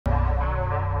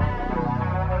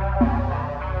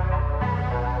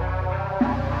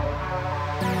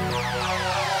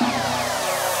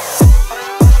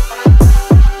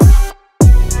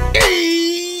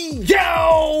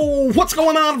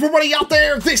going on, everybody out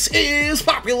there? This is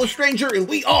Popular Stranger, and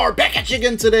we are back at you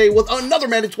again today with another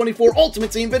Madden 24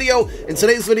 Ultimate Team video. In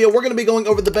today's video, we're going to be going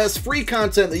over the best free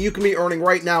content that you can be earning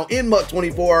right now in MUT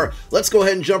 24. Let's go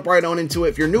ahead and jump right on into it.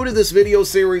 If you're new to this video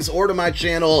series or to my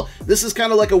channel, this is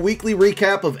kind of like a weekly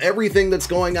recap of everything that's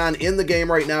going on in the game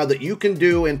right now that you can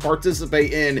do and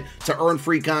participate in to earn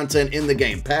free content in the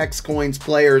game. Packs, coins,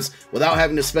 players, without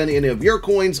having to spend any of your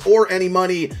coins or any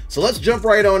money. So let's jump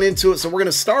right on into it. So we're going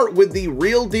to start with the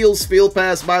Real Deals Field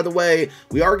Pass. By the way,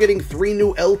 we are getting 3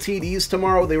 new LTDs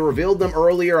tomorrow. They revealed them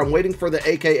earlier. I'm waiting for the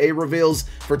AKA reveals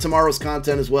for tomorrow's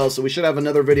content as well, so we should have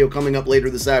another video coming up later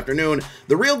this afternoon.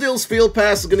 The Real Deals Field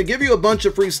Pass is going to give you a bunch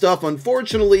of free stuff.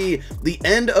 Unfortunately, the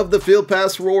end of the Field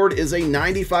Pass reward is a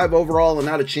 95 overall and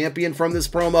not a champion from this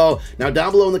promo. Now,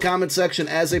 down below in the comment section,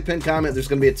 as a pinned comment, there's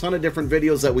going to be a ton of different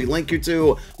videos that we link you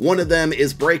to. One of them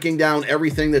is breaking down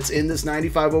everything that's in this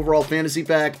 95 overall fantasy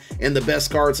pack and the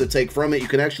best cards to take from it. You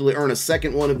can actually earn a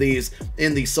second one of these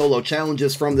in the solo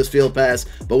challenges from this field pass.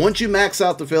 But once you max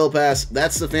out the field pass,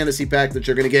 that's the fantasy pack that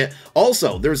you're going to get.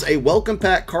 Also, there's a welcome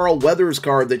pack Carl Weathers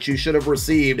card that you should have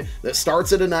received that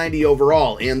starts at a 90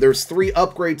 overall, and there's 3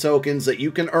 upgrade tokens that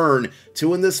you can earn,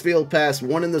 2 in this field pass,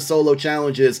 1 in the solo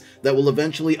challenges, that will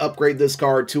eventually upgrade this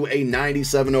card to a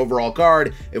 97 overall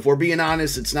card. If we're being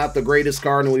honest, it's not the greatest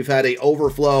card, and we've had a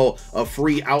overflow of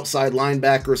free outside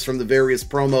linebackers from the various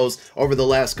promos over the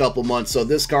last couple months, so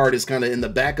this card is kind of in the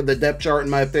back of the depth chart in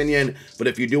my opinion. But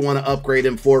if you do want to upgrade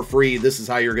him for free, this is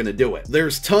how you're going to do it.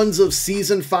 There's tons of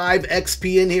Season 5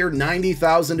 XP in here,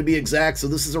 90,000 to be exact, so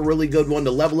this is a really good one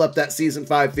to level up that Season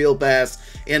 5 field pass.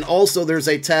 And also there's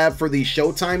a tab for the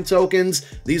Showtime tokens.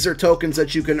 These are tokens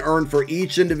that you can earn for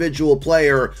each individual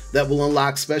player that will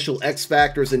unlock special X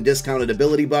factors and discounted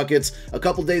ability buckets. A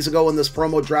couple days ago when this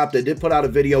promo dropped, I did put out a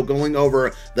video going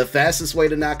over the fastest way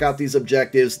to knock out these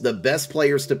objectives, the best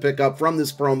players to pick up from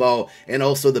this promo, and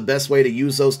also the best way to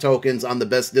use those tokens on the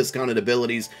best discounted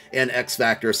abilities and X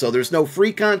factors. So there's no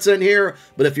free content here,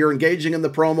 but if you're engaging in the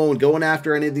promo and going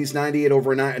after any of these 98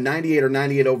 or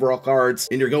 98 overall cards,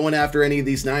 and you're going after any of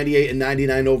these 98 and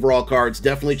 99 overall cards,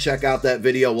 definitely check out that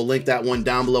video. We'll link that one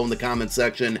down below in the comment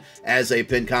section as a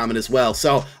pinned comment as well.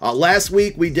 So last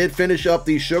week we did finish up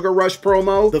the Sugar Rush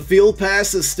promo. The field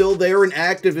pass is still there and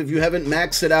active if you haven't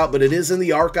maxed it out, but it is in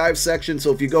the archive section.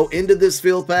 So if you go into this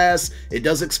field pass, it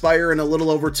does expire in a little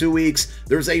over 2 weeks.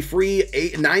 There's a free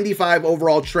 95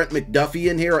 overall Trent McDuffie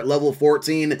in here at level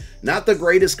 14. Not the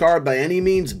greatest card by any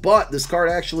means, but this card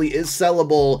actually is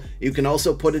sellable. You can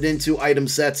also put it into item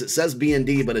sets. It says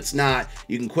B&D, but it's not.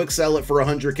 You can quick sell it for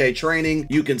 100k training.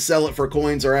 You can sell it for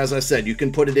coins, or as I said, you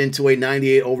can put it into a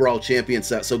 98 overall champion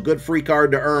set. So good free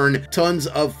card to earn. Tons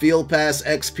of field pass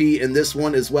XP in this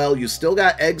one as well. You still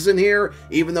got eggs in here,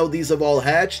 even though these have all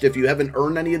hatched. If you haven't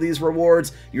earned any of these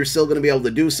rewards, you're still going to be able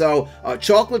to do so.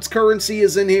 Chocolate's currency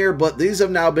is in here, but these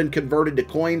have now been converted to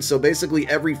coins. So basically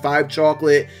every 5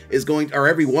 chocolate is going, or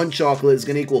every 1 chocolate is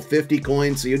going to equal 50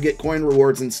 coins. So you get coin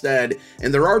rewards instead.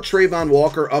 And there are Trayvon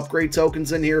Walker upgrade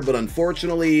tokens in here, but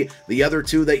unfortunately the other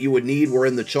 2 that you would need were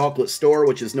in the chocolate store,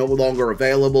 which is no longer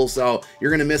available. So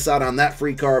you're going to miss out on that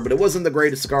free card, but it wasn't the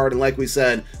greatest card. And like we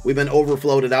said, we've been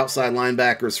overflowed at outside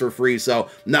linebackers for free, so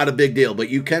not a big deal. But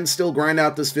you can still grind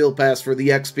out this field pass for the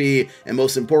XP, and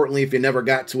most importantly, if you never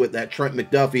got to it, that Trent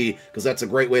McDuffie, because that's a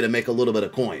great way to make a little bit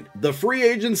of coin. The free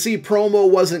agency promo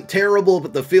wasn't terrible,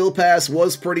 but the field pass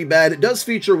was pretty bad. It does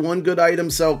feature 1 good item,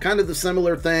 so kind of the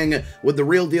similar thing with the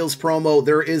Real Deals promo.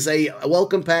 There is a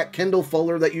welcome pack Kendall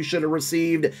Fuller that you should have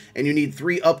received, and you need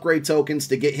 3 upgrade tokens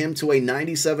to get him to a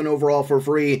 97 overall for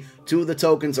free. 2 of the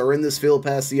tokens are in this field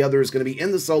pass. The other is going to be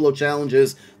in the solo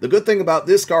challenges. The good thing about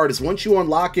this card is once you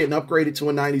unlock it and upgrade it to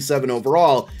a 97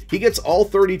 overall, he gets all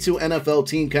 32 NFL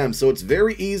team chems. So it's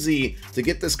very easy to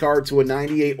get this card to a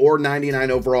 98 or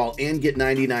 99 overall and get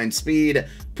 99 speed.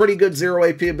 Pretty good 0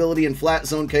 AP ability and flat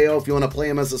zone KO if you want to play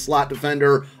him as a slot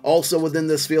defender. Also within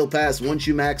this field pass, once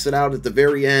you max it out at the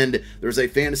very end, there's a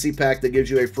fantasy pack that gives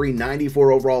you a free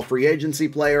 94 overall free agency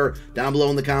player. Down below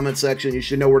in the comment section, you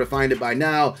should know where to find it by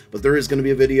now, but there is going to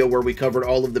be a video where we covered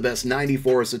all of the best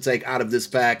 94s to take out of this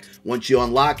pack once you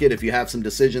unlock it. If you have some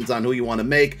decisions on who you want to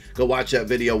make, go watch that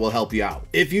video. Will help you out.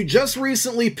 If you just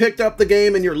recently picked up the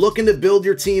game and you're looking to build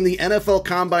your team, the NFL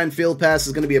Combine Field Pass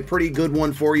is going to be a pretty good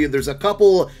one for you. There's a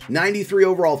couple 93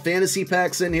 overall fantasy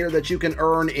packs in here that you can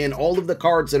earn, and all of the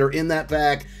cards that are in that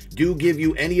pack do give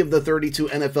you any of the 32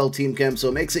 NFL team chems, so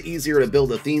it makes it easier to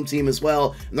build a theme team as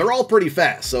well, and they're all pretty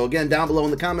fast. So again, down below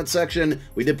in the comment section,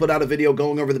 we did put out a video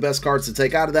going over the best cards to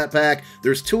take out of that pack.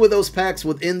 There's 2 of those packs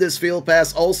within this field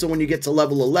pass. Also, when you get to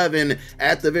level 11,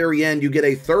 at the very end, you get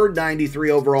a third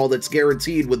 93 overall that's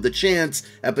guaranteed with the chance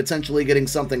at potentially getting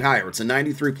something higher. It's a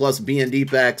 93 plus BND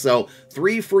pack, so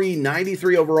 3 free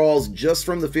 93 overalls just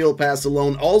from the field pass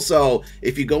alone. Also,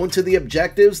 if you go into the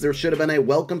objectives, there should have been a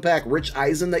welcome pack Rich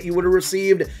Eisen that you would have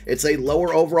received. It's a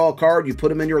lower overall card. You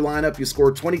put him in your lineup, you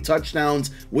score 20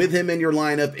 touchdowns with him in your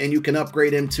lineup, and you can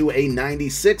upgrade him to a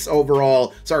 96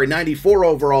 overall, sorry, 94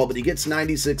 overall, but he gets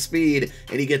 96 speed,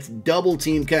 and he gets double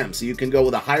team chem. So you can go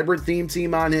with a hybrid theme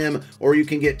team on him, or you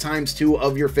can get ×2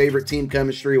 of your favorite team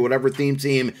chemistry, whatever theme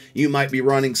team you might be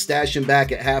running. Stash him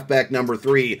back at halfback number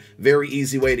 3. Very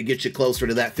easy way to get you closer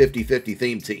to that 50-50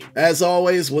 theme team. As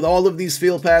always, with all of these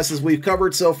field passes we've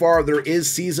covered so far, there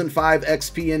is Season 5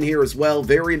 XP in here as well.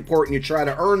 Very important you try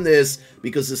to earn this,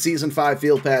 because the Season 5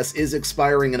 Field Pass is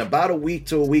expiring in about a week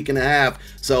to a week and a half,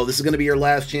 so this is going to be your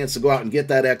last chance to go out and get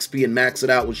that XP and max it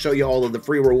out. We'll show you all of the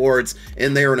free rewards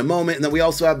in there in a moment. And then we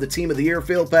also have the Team of the Year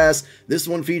Field Pass. This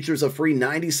one features a free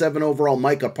 97 overall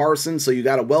Micah Parsons, so you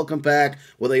got a welcome pack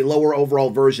with a lower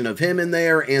overall version of him in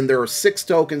there, and there are 6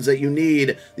 tokens that you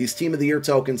need, these Team of the Year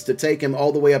tokens, to take him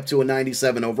all the way up to a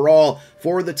 97 overall.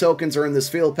 4 of the tokens are in this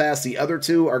Field Pass. The other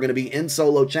 2 are going to be in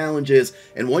solo challenges,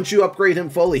 and once you upgrade him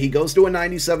fully, he goes to a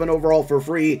 97 overall for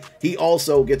free. He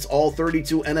also gets all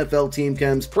 32 NFL team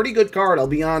chems. Pretty good card, I'll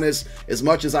be honest, as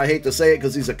much as I hate to say it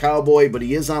because he's a Cowboy, but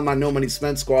he is on my No Money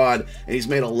Spent squad, and he's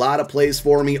made a lot of plays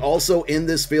for me. Also in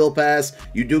this Field Pass,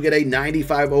 you do get a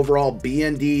 95 overall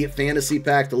BND fantasy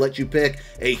pack to let you pick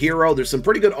a hero. There's some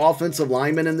pretty good offensive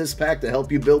linemen in this pack to help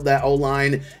you build that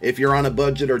O-line if you're on a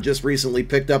budget or just recently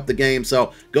picked up the game.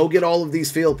 So go get all of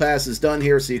these Field Passes done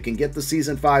here so you can get the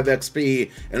Season 5 XP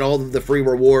and all of the free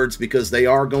rewards, because they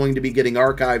are going to be getting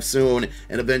archived soon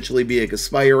and eventually be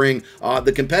expiring.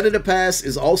 The competitive pass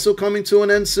is also coming to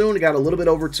an end soon. We got a little bit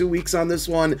over 2 weeks on this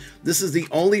one. This is the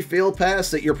only Field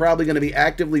Pass that you're probably going to be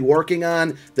actively working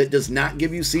on that does not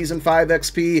give you Season 5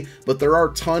 XP, but there are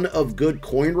a ton of good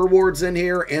coin rewards in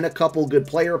here and a couple good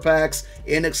player packs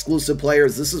and exclusive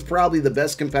players. This is probably the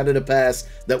best competitive pass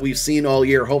that we've seen all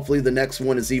year. Hopefully the next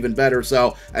one is even better.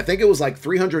 So I think it was like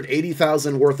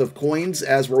 380,000 worth of coins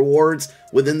as rewards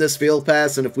within this Field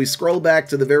Pass. And if we scroll back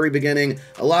to the very beginning,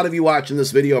 a lot of you watching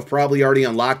this video have probably already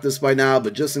unlocked this by now,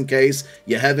 but just in case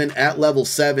you haven't, at level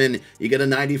 7, you get a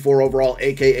 94 overall,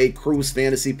 aka Cruise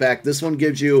Fantasy Pack. This one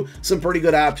gives you some pretty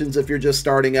good options if you're just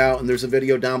starting out, and there's a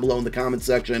video down below in the comment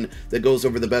section that goes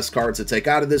over the best cards to take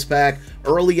out of this pack.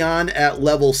 Early on at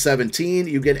level 17,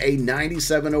 you get a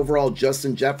 97 overall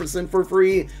Justin Jefferson for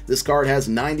free. This card has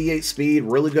 98 speed,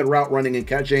 really good route running and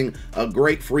catching, a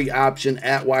great free option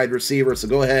at wide receiver. So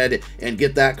go ahead and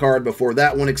get that card before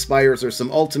that one expires. There's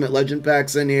some Ultimate Legend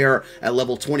packs in here. At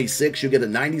level 26, you get a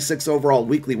 96 overall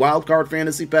weekly wildcard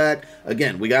fantasy pack.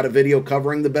 Again, we got a video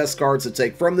covering the best cards to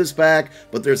take from this pack,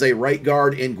 but there's a right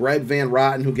guard in Greg Van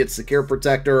Roten who gets Secure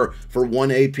Protector for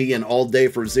 1 AP and all day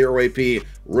for 0 AP.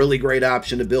 Really great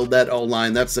option to build that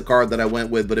O-line. That's the card that I went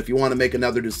with, but if you want to make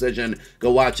another decision,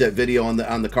 go watch that video on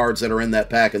the cards that are in that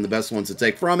pack and the best ones to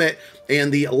take from it.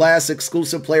 And the last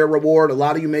exclusive player reward, a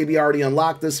lot of you maybe already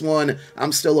unlocked this one.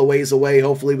 I'm still a ways away.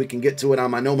 Hopefully we can get to it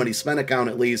on my No Money Spent account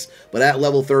at least, but at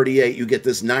level 38, you get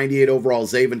this 98 overall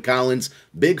Zaven Collins.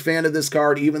 Big fan of this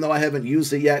card, even though I haven't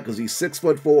used it yet, because he's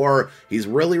 6'4". He's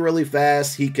really, really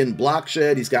fast. He can block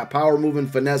shed. He's got power move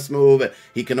and finesse move.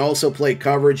 He can also play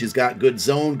coverage. He's got good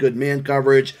zone, good man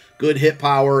coverage, good hit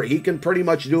power. He can pretty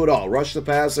much do it all. Rush the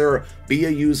passer, be a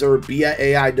user, be an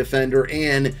AI defender,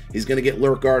 and he's going to get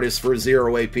Lurk Artist for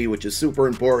 0 AP, which is super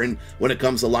important when it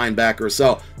comes to linebackers.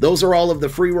 So those are all of the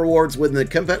free rewards within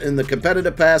the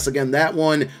competitive pass. Again, that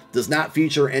one does not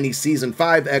feature any Season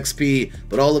 5 XP,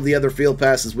 but all of the other field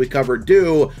passes we covered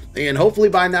do. And hopefully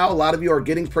by now, a lot of you are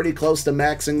getting pretty close to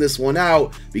maxing this one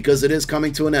out, because it is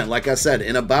coming to an end, like I said,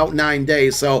 in about 9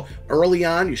 days. So early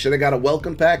on, you should have got a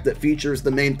welcome pack that features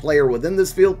the main player within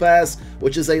this field pass,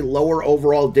 which is a lower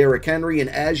overall Derrick Henry. And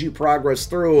as you progress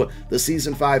through the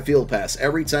Season 5 field pass,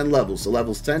 every 10 levels, so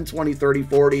levels 10, 20, 30,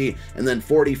 40, and then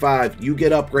 45, you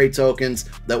get upgrade tokens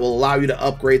that will allow you to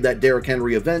upgrade that Derrick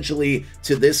Henry eventually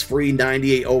to this free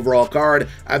 98 overall card.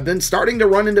 I've been starting to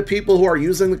run into people who are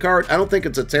using the card, I don't think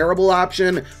it's a terrible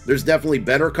option. There's definitely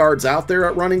better cards out there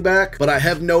at running back, but I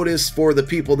have noticed for the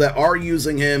people that are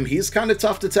using him, he's kind of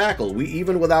tough to tackle,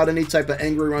 even without any type of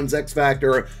Angry Runs X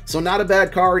Factor. So not a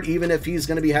bad card, even if he's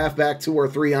going to be halfback 2 or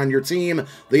 3 on your team.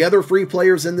 The other free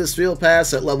players in this field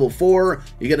pass at level 4,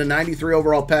 you get a 93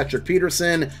 overall Patrick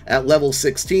Peterson. At level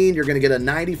 16, you're going to get a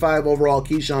 95 overall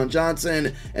Keyshawn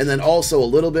Johnson. And then also a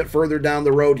little bit further down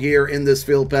the road here in this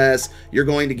field pass, you're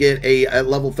going to get at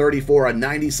level 34, a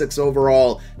 96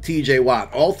 overall TJ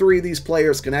Watt. All 3 of these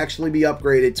players can actually be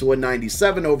upgraded to a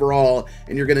 97 overall,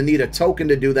 and you're going to need a token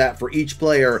to do that for each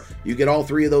player. You get all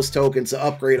 3 of those tokens to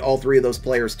upgrade all 3 of those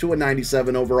players to a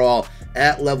 97 overall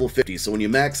at level 50. So when you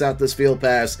max out this field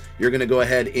pass, you're going to go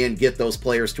ahead and get those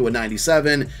players to a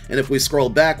 97. And if we scroll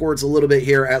backwards a little bit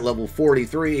here at level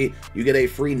 43, you get a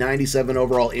free 97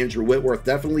 overall Andrew Whitworth.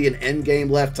 Definitely an end game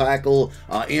left tackle.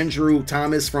 Andrew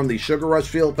Thomas from the Sugar Rush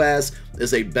field pass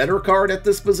is a better card at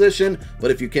this position,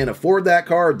 but if you can't afford that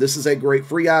card, this is a great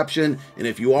free option. And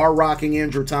if you are rocking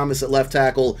Andrew Thomas at left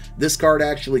tackle, this card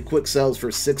actually quick sells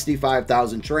for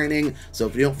 65,000 training. So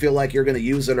if you don't feel like you're going to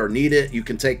use it or need it, you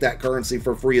can take that currency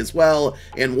for free as well.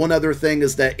 And one other thing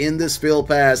is that in this field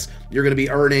pass, you're going to be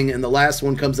earning, and the last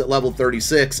one comes at level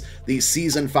 36, these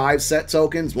season 5 set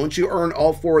tokens. Once you earn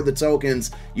all 4 of the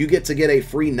tokens, you get to get a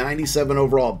free 97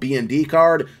 overall B&D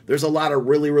card. There's a lot of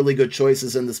really good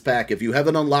choices in this pack. If you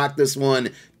haven't unlocked this one,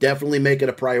 definitely make it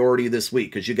a priority this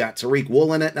week, because you got Tariq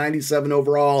Woolen at 97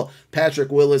 overall,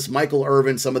 Patrick Willis, Michael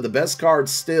Irvin, some of the best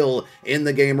cards still in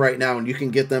the game right now, and you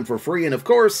can get them for free. And of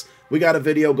course, we got a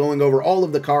video going over all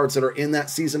of the cards that are in that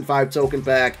Season 5 token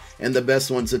pack and the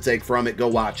best ones to take from it. Go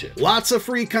watch it. Lots of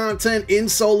free content in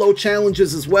solo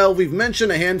challenges as well. We've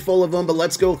mentioned a handful of them, but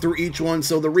let's go through each one.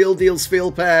 So the Real Deals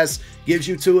Field Pass gives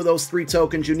you 2 of those 3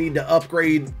 tokens you need to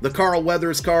upgrade the Carl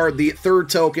Weathers card. The 3rd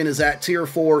token is at tier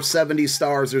 4, 70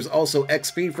 stars. There's also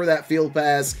XP for that field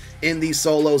pass in these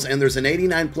solos, and there's an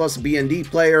 89 plus B&D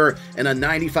player and a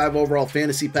 95 overall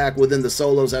fantasy pack within the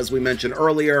solos, as we mentioned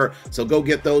earlier. So go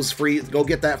get those free, go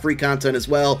get that free content as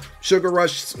well. Sugar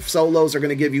Rush solos are going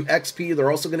to give you XP. They're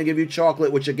also going to give you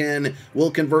chocolate, which again will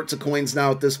convert to coins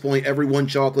now at this point. Every 1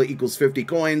 chocolate equals 50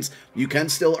 coins. You can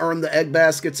still earn the egg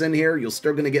baskets in here. You're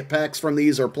still going to get packs from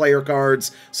these or player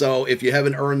cards. So if you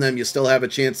haven't earned them, you still have a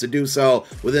chance to do so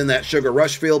within that Sugar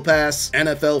Rush field pass.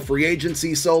 NFL free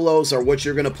agency solos are what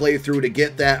you're going to play through to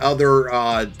get that other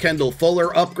Kendall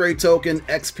Fuller upgrade token,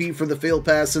 XP for the field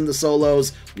pass in the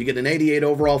solos. You get an 88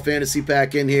 overall fantasy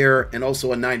pack in here and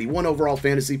also a 91 overall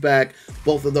fantasy pack.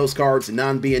 Both of those cards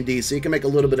non-B&D, so you can make a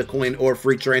little bit of coin or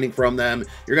free training from them.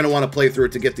 You're going to want to play through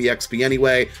it to get the XP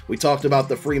anyway. We talked about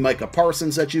the free Micah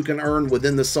Parsons that you can earn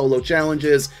within the solo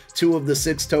challenges. 2 of the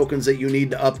 6 tokens that you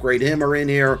need to upgrade him are in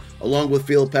here, along with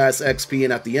field pass XP,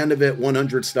 and at the end of it,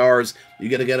 100 stars, you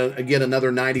get to get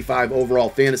another 95 overall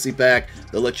fantasy pack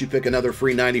that lets you pick another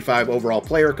free 95 overall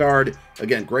player card.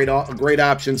 Again, great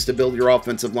options to build your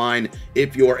offensive line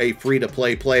if you're a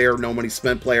free-to-play player, no money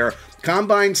spent player.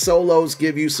 Combine solos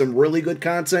give you some really good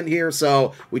content here.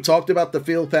 So we talked about the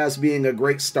field pass being a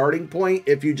great starting point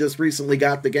if you just recently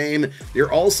got the game.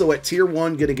 You're also at tier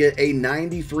 1 going to get a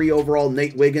 93 overall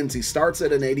Nate Wiggins. He starts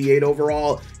at an 88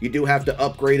 overall. You do have to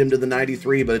upgrade him to the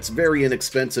 93, but it's very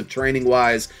inexpensive training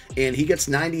wise, and he gets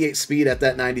 98 speed at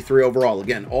that 93 overall.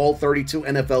 Again, all 32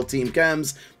 NFL team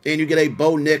chems. And you get a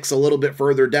Bo Nix a little bit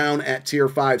further down at tier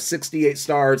 5, 68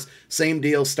 stars. Same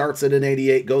deal, starts at an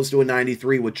 88, goes to a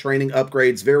 93 with training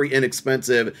upgrades, very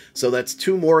inexpensive. So that's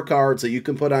 2 more cards that you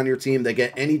can put on your team that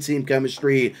get any team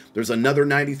chemistry. There's another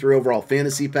 93 overall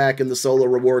fantasy pack in the solo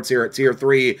rewards here at tier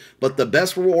 3. But the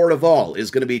best reward of all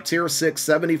is going to be tier 6,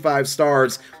 75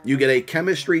 stars. You get a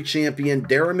chemistry champion,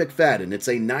 Darren McFadden. It's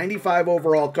a 95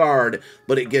 overall card,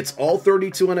 but it gets all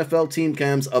 32 NFL team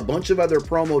chems, a bunch of other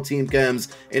promo team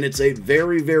chems, and it's a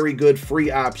very good free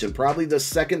option. Probably the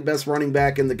 2nd best running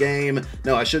back in the game.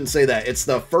 No, I shouldn't say that. It's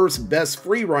the 1st best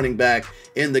free running back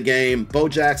in the game. Bo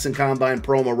Jackson Combine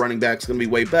promo running back is going to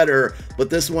be way better, but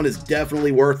this one is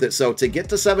definitely worth it. So to get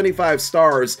to 75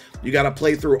 stars, you got to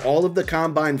play through all of the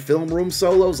Combine film room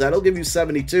solos. That'll give you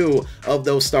 72 of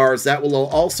those stars. That will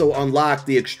also unlock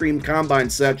the Extreme Combine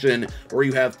section, where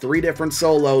you have 3 different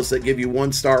solos that give you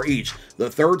 1 star each. The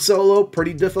 3rd solo,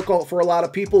 pretty difficult for a lot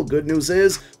of people. Good news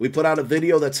is We put out a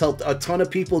video that's helped a ton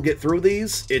of people get through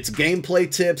these. It's gameplay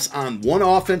tips on one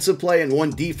offensive play and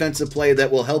one defensive play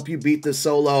that will help you beat this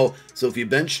solo. So if you've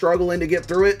been struggling to get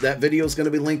through it, that video is going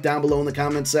to be linked down below in the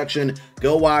comment section.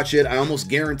 Go watch it. I almost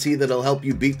guarantee that it'll help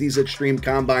you beat these extreme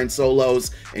combine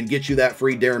solos and get you that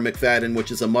free Darren McFadden,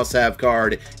 which is a must-have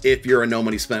card if you're a no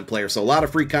money spent player. So a lot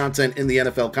of free content in the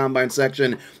NFL combine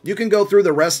section. You can go through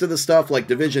the rest of the stuff like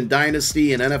Division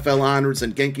Dynasty and NFL Honors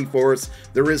and Genki Force.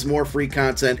 There is more free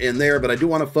content in there, but I do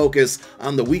want to focus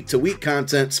on the week-to-week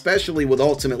content, especially with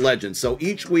Ultimate Legends. So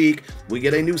each week we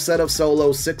get a new set of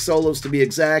solos, 6 solos to be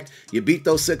exact. You beat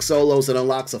those 6 solos, it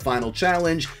unlocks a final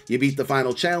challenge. You beat the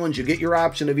final challenge, you get your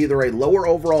option of either a lower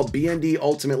overall BND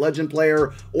Ultimate Legend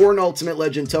player or an Ultimate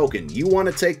Legend token. You want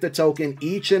to take the token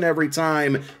each and every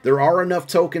time. There are enough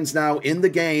tokens now in the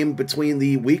game between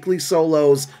the weekly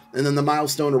solos and then the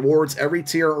milestone rewards. Every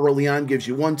tier early on gives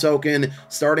you 1 token.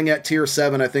 Starting at tier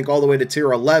 7, I think all the way to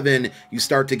tier 11, you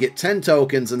start to get 10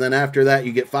 tokens, and then after that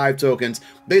you get 5 tokens.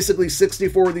 Basically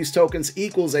 64 of these tokens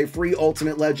equals a free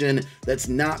Ultimate Legend that's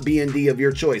not BND of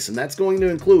your choice, and that's going to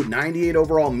include 98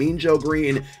 overall Mean Joe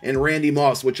Green and Randy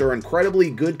Moss, which are incredibly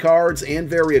good cards and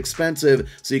very expensive.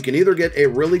 So you can either get a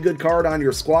really good card on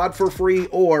your squad for free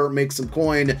or make some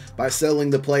coin by selling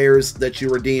the players that you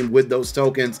redeem with those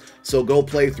tokens. So go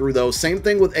play through those. Same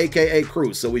thing with AKA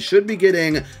Cruz. So we should be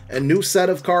getting a new set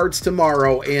of cards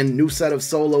tomorrow and new set of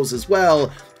solos as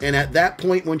well. And at that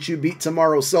point, once you beat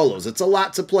tomorrow's solos, it's a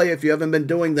lot to play if you haven't been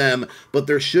doing them, but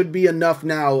there should be enough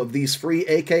now of these free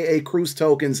AKA Cruz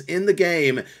tokens in the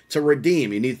game to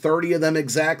redeem. You need 30 of them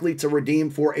exactly to redeem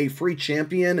for a free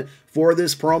champion for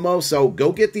this promo. So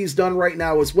go get these done right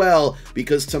now as well,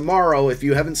 because tomorrow, if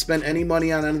you haven't spent any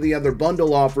money on any of the other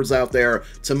bundle offers out there,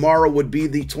 tomorrow would be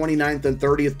the 29th and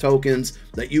 30th tokens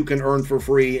that you can earn for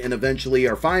free and eventually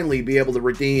or finally be able to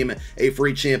redeem a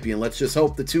free champion. Let's just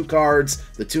hope the 2 cards,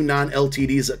 the 2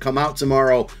 non-LTDs that come out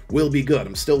tomorrow will be good.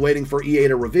 I'm still waiting for EA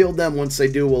to reveal them. Once they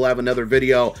do, we'll have another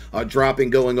video dropping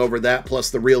going over that, plus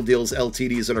the Real Deals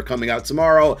LTDs that are coming out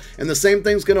tomorrow. And the same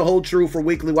thing's going to hold true for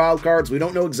weekly wildcards. We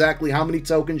don't know exactly how many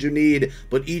tokens you need,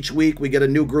 but each week we get a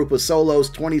new group of solos,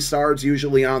 20 stars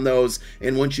usually on those,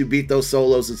 and once you beat those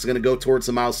solos, it's going to go towards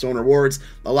the milestone rewards.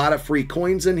 A lot of free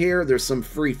coins in here. There's some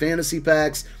free fantasy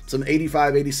packs, some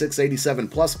 85, 86, 87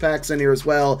 plus packs in here as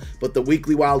well, but the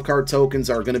weekly wildcard tokens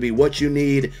are going to be what you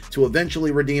need to eventually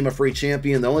redeem a free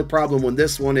champion. The only problem with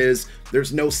this one is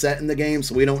there's no set in the game,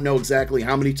 so we don't know exactly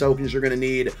how many tokens you're going to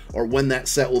need or when that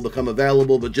set will become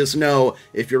available, but just know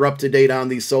if you're up to date on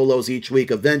these solos each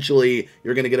week, eventually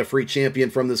you're going to get a free champion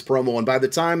from this promo, and by the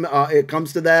time it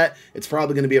comes to that, it's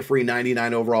probably going to be a free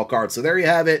 99 overall card. So there you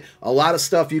have it. A lot of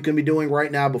stuff you can be doing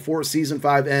right now before Season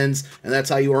 5 ends, and that's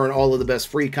how you earn all of the best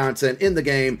free content in the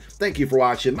game. Thank you for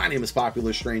watching. My name is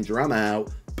Popular Stranger. I'm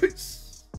out. Peace.